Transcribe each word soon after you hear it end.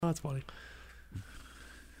Oh, that's funny.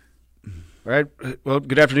 All right. Well,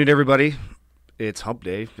 good afternoon, everybody. It's Hump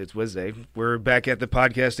Day. It's Wednesday. We're back at the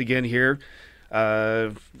podcast again here,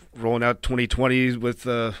 rolling out 2020 with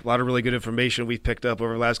a lot of really good information we've picked up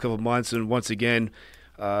over the last couple of months. And once again,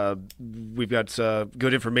 we've got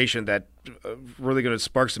good information that really going to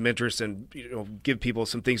spark some interest and give people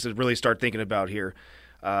some things to really start thinking about here.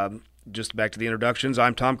 Just back to the introductions.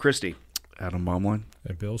 I'm Tom Christie. Adam Baumline.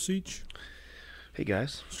 And Bill Seach. Hey,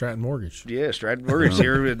 guys. Stratton Mortgage. Yeah, Stratton Mortgage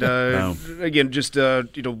here. And, again, just,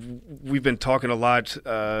 we've been talking a lot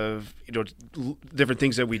of, different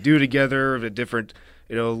things that we do together, the different,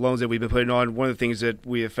 loans that we've been putting on. One of the things that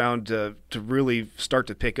we have found to really start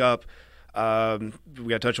to pick up, we got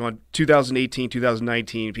to touch on 2018,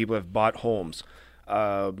 2019, people have bought homes.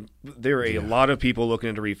 There are a lot of people looking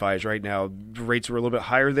into refis right now. Rates were a little bit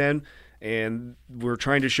higher then, and we're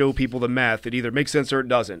trying to show people the math. It either makes sense or it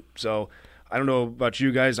doesn't. So I don't know about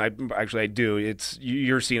you guys. I do.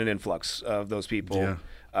 You're seeing an influx of those people. Yeah,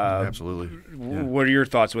 absolutely. Yeah. What are your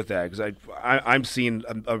thoughts with that? Because I'm seeing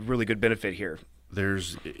a really good benefit here.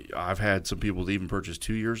 I've had some people that even purchased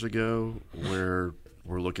 2 years ago where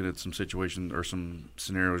we're looking at some situations or some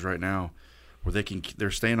scenarios right now where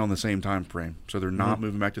they're staying on the same time frame, so they're not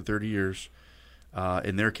moving back to 30 years.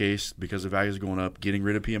 In their case, because the value is going up, getting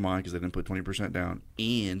rid of PMI because they didn't put 20% down,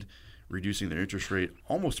 and reducing their interest rate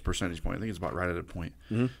almost a percentage point. I think it's about right at a point.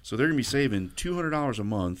 Mm-hmm. So they're going to be saving $200 a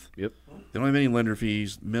month. Yep. They don't have any lender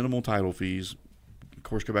fees, minimal title fees. Of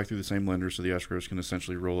course, go back through the same lender, so the escrows can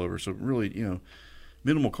essentially roll over. So really,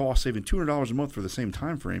 minimal cost, saving $200 a month for the same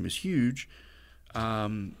time frame is huge.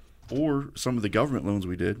 Or some of the government loans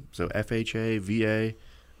we did, so FHA, VA,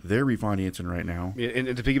 they're refinancing right now.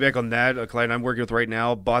 And to piggyback on that, a client I'm working with right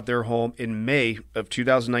now bought their home in May of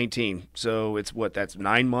 2019. So it's that's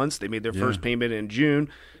 9 months. They made their first payment in June.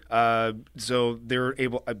 So they're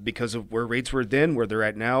able, because of where rates were then, where they're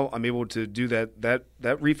at now, I'm able to do that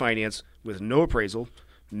refinance with no appraisal,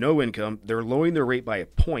 no income. They're lowering their rate by a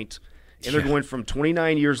point, and they're going from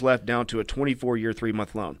 29 years left down to a 24-year,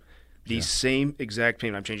 3-month loan. The same exact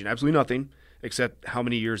payment. I'm changing absolutely nothing except how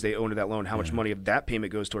many years they own to that loan, how much money of that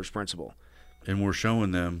payment goes towards principal. And we're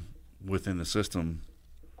showing them within the system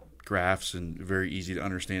graphs and very easy to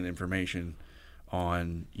understand information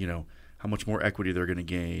on, how much more equity they're going to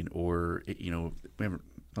gain, or, we haven't,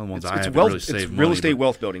 other ones I haven't really saved money. It's real estate but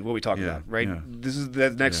wealth building, what we talk about, right? Yeah. This is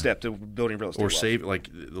the next step to building real estate or wealth. Save, like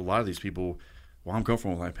a lot of these people, I'm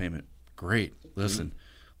comfortable with my payment. Great. Listen.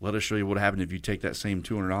 Let us show you what happened if you take that same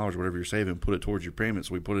 $200, whatever you're saving, put it towards your payment.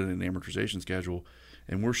 So we put it in an amortization schedule,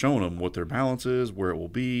 and we're showing them what their balance is, where it will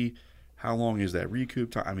be, how long is that recoup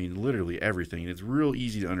time. I mean, literally everything. And it's real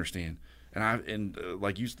easy to understand. And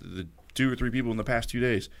like the 2 or 3 people in the past 2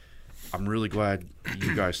 days, I'm really glad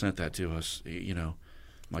you guys sent that to us.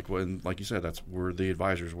 Like you said, that's where the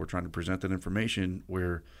advisors were trying to present that information.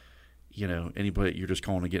 Where, anybody you're just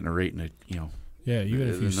calling to getting a rate and even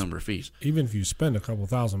if the number of fees. Even if you spend a couple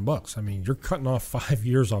 $1,000, I mean, you're cutting off 5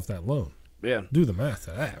 years off that loan. Yeah. Do the math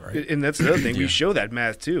to that, right? And that's the other thing. We show that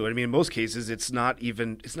math too. I mean, in most cases, and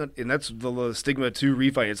that's the stigma to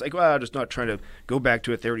refinance. It's like, well, I'm just not trying to go back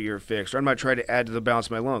to a 30-year fix, or I'm not trying to add to the balance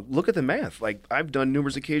of my loan. Look at the math. Like, I've done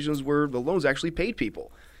numerous occasions where the loans actually paid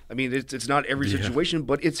people. I mean, it's not every situation,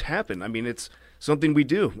 but it's happened. I mean, it's something we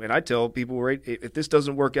do. And I tell people, right, if this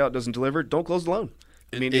doesn't work out, doesn't deliver, don't close the loan.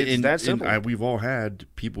 I mean, it's that simple. We've all had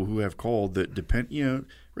people who have called that depend.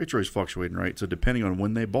 Rates are always fluctuating, right? So depending on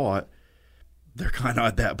when they bought, they're kind of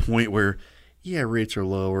at that point where, rates are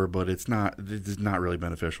lower, but it's not really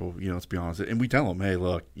beneficial. Let's be honest. And we tell them, hey,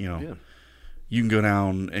 look, you can go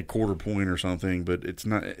down a quarter point or something, but it's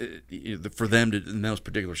not for them to, in those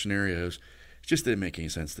particular scenarios. It just didn't make any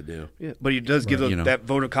sense to do. Yeah, but it does give that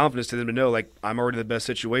vote of confidence to them to know, like, I'm already in the best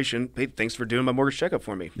situation. Hey, thanks for doing my mortgage checkup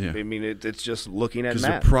for me. Yeah. I mean, it's just looking at math. Because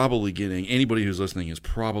they're probably getting, anybody who's listening is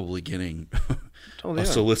probably getting a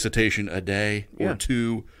solicitation a day or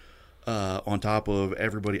two on top of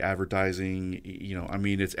everybody advertising. I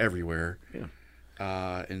mean, it's everywhere. Yeah.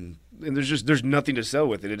 And there's nothing to sell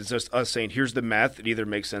with it. It's just us saying, here's the math. It either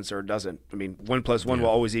makes sense or it doesn't. I mean, 1 + 1 will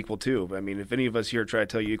always equal 2. I mean, if any of us here try to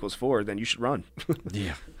tell you equals 4, then you should run.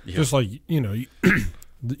 Yeah. Just like, you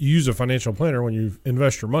use a financial planner when you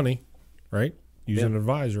invest your money, right? Use an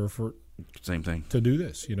advisor for same thing to do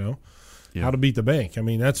this, how to beat the bank. I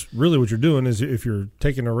mean, that's really what you're doing is if you're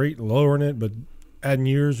taking a rate and lowering it, but adding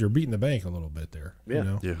years, you're beating the bank a little bit there.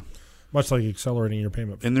 Yeah. Yeah. Much like accelerating your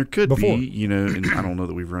payment. And there could be, and I don't know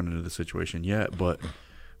that we've run into the situation yet, but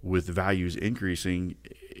with values increasing,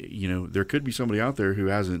 there could be somebody out there who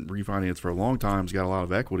hasn't refinanced for a long time, has got a lot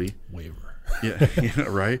of equity. Waiver. Yeah,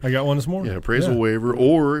 right. I got one this morning. Yeah, appraisal waiver,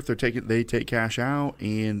 or if they take cash out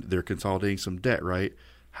and they're consolidating some debt, right?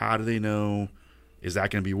 How do they know? Is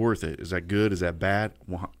that going to be worth it? Is that good? Is that bad?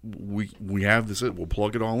 Well, we have this. We'll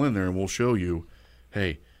plug it all in there and we'll show you,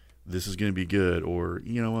 hey, this is going to be good. Or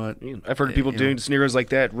you know what? I've heard of people doing scenarios like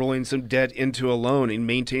that, rolling some debt into a loan and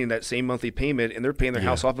maintaining that same monthly payment, and they're paying their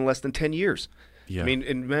house off in less than 10 years. Yeah. I mean,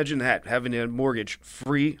 imagine that, having a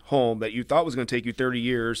mortgage-free home that you thought was going to take you 30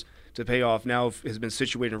 years to pay off now has been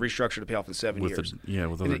situated and restructured to pay off in 7 years.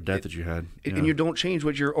 With other debt that you had. And you don't change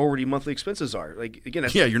what your already monthly expenses are. Like again,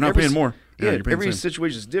 you're not paying more. You're paying every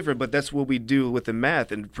situation is different, but that's what we do with the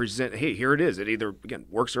math and present. Hey, here it is. It either again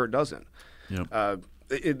works or it doesn't. Yep.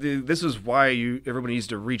 This is why everybody needs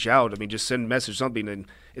to reach out. I mean, just send a message, something, and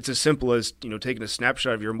it's as simple as taking a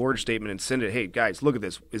snapshot of your mortgage statement and send it. Hey, guys, look at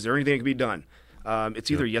this. Is there anything that can be done? It's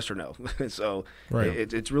either yes or no. So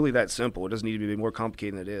it's really that simple. It doesn't need to be more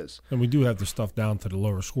complicated than it is. And we do have the stuff down to the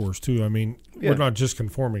lower scores too. I mean, we're not just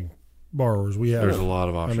conforming borrowers. There's a lot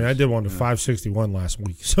of options. I mean, I did one to 561 last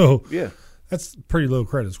week. So that's pretty low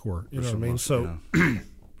credit score. You know what I mean? So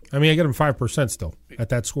I mean, I get them 5% still at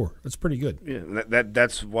that score. That's pretty good. Yeah, and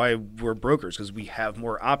that's why we're brokers, because we have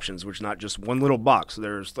more options, which is not just one little box.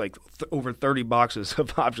 There's like over 30 boxes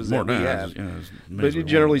of options that we have. But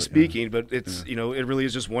generally speaking, but it's it really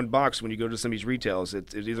is just one box when you go to some of these retails.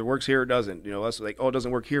 It either works here or it doesn't. Us like, it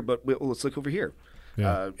doesn't work here, but let's look over here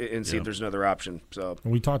and see if there's another option. So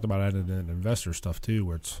and we talked about that in investor stuff too,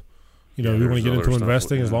 where it's you want to get into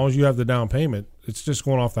investing. As long as you have the down payment, it's just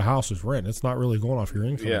going off the house's rent. It's not really going off your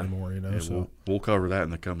income anymore. So we'll cover that in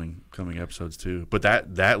the coming episodes too. But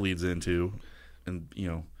that leads into, we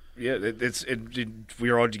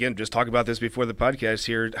are all again just talking about this before the podcast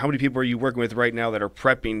here. How many people are you working with right now that are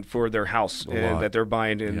prepping for their house and that they're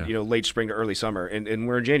buying in late spring to early summer, and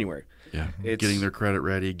we're in January. Yeah, getting their credit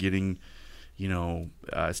ready, getting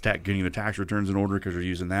getting their tax returns in order because they're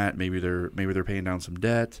using that. Maybe they're paying down some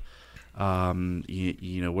debt. Whatever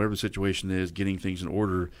the situation is, getting things in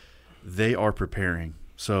order, they are preparing.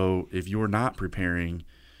 So if you're not preparing,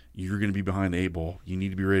 you're going to be behind the 8 ball. You need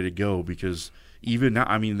to be ready to go, because even now,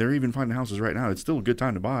 I mean, they're even finding houses right now. It's still a good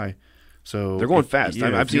time to buy. So they're going fast.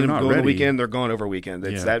 I've seen them go on the weekend. They're gone over weekend.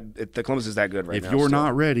 The Columbus is that good right now. If you're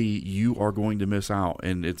not ready, you are going to miss out,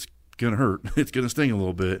 and it's going to hurt. It's going to sting a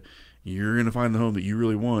little bit. You're going to find the home that you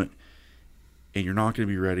really want, and you're not going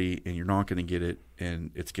to be ready, and you're not going to get it,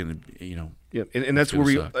 and it's going to, and that's where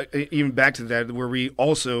we even back to that, where we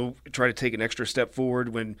also try to take an extra step forward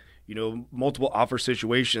when multiple offer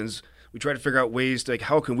situations. We try to figure out ways to, like,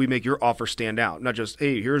 how can we make your offer stand out? Not just,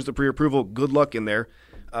 hey, here's the pre-approval, good luck in there.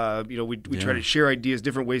 We try to share ideas,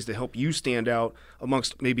 different ways to help you stand out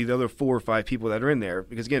amongst maybe the other 4 or 5 people that are in there.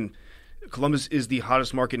 Because again, Columbus is the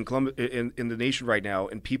hottest market in the nation right now,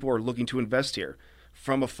 and people are looking to invest here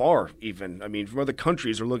from afar. Even, I mean, from other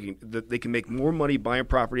countries are looking that they can make more money buying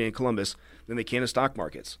property in Columbus than they can in stock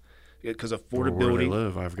markets. Because affordability. Where they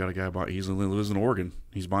live. I've got a guy he lives in Oregon.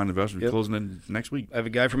 He's buying investment, closing in next week. I have a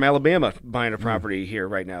guy from Alabama buying a property here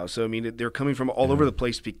right now. So I mean, they're coming from all over the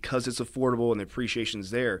place because it's affordable and the appreciation's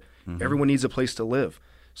there. Mm-hmm. Everyone needs a place to live.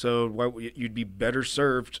 So you'd be better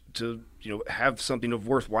served to have something of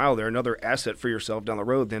worthwhile there, another asset for yourself down the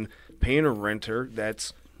road, than paying a renter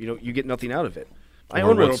that's you get nothing out of it. I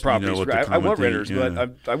own rental properties. I want renters,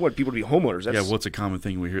 but I want people to be homeowners. What's a common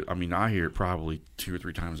thing we hear? I mean, I hear it probably 2 or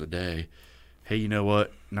 3 times a day. Hey, you know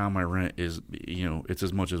what? Now my rent is, it's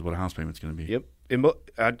as much as what a house payment's going to be. Yep.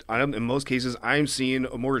 In most cases, I'm seeing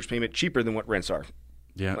a mortgage payment cheaper than what rents are.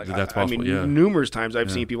 Yeah, that's possible. I mean, numerous times I've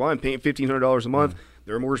seen people, I'm paying $1,500 a month.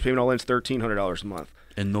 Their mortgage payment all in is $1,300 a month.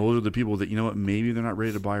 And those are the people that, maybe they're not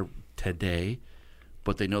ready to buy today,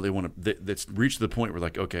 but they know they want to. That's reached the point where,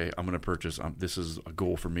 like, okay, I'm going to purchase. This is a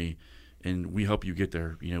goal for me, and we help you get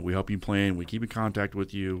there. We help you plan. We keep in contact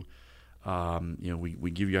with you.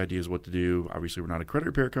 We give you ideas what to do. Obviously, we're not a credit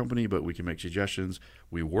repair company, but we can make suggestions.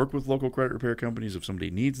 We work with local credit repair companies if somebody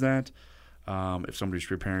needs that. If somebody's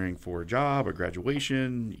preparing for a job, a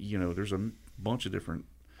graduation, there's a bunch of different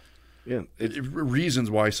reasons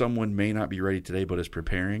why someone may not be ready today, but is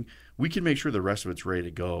preparing. We can make sure the rest of it's ready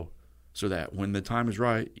to go, so that when the time is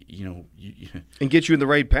right, and get you in the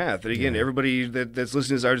right path. And again, everybody that's listening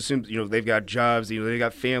to this, I would assume, they've got jobs, they've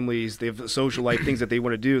got families, they have social life things that they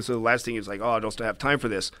want to do. So the last thing is like, I don't have time for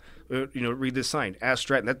this. Read this sign, ask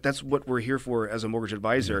Stratton. That's what we're here for as a mortgage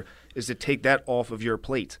advisor, is to take that off of your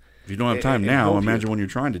plate. you don't have time now, imagine when you're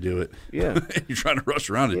trying to do it. Yeah. You're trying to rush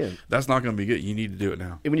around it. Yeah. That's not going to be good. You need to do it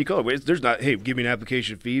now. And when you call it, there's not, hey, give me an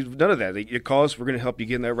application fee. None of that. You call us, we're going to help you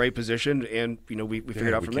get in that right position, and we figure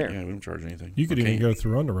it out from there. Yeah, we don't charge anything. You could even go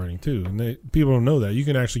through underwriting too, and people don't know that. You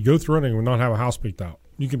can actually go through underwriting and not have a house picked out.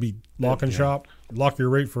 You can be lock and shop, lock your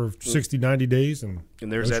rate for 60, 90 days, and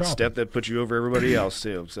there's that step that puts you over everybody else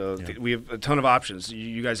too. So we have a ton of options.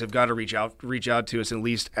 You guys have got to reach out to us and at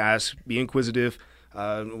least ask, be inquisitive.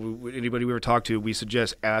 Anybody we ever talk to, we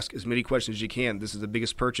suggest ask as many questions as you can. This is the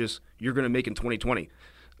biggest purchase you're going to make in 2020.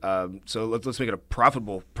 So let's make it a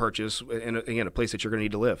profitable purchase, and again, a place that you're going to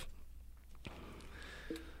need to live.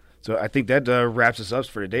 So I think that wraps us up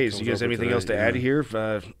for today. So you guys have anything else to add here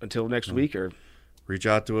until next week? Or reach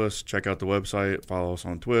out to us, check out the website, follow us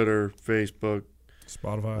on Twitter, Facebook,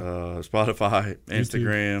 Spotify,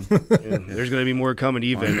 Instagram. There's going to be more coming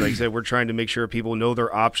even. Like I said, we're trying to make sure people know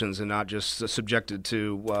their options and not just subjected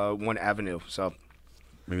to one avenue. So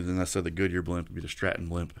maybe then I said the Goodyear blimp would be the Stratton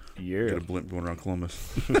blimp. Yeah. Get a blimp going around Columbus.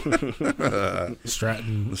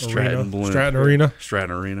 Stratton blimp. Stratton Arena.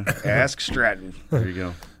 Stratton Arena. Ask Stratton. There you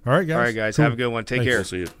go. All right, guys. Cool. Have a good one. Take care. We'll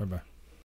see you. Bye-bye.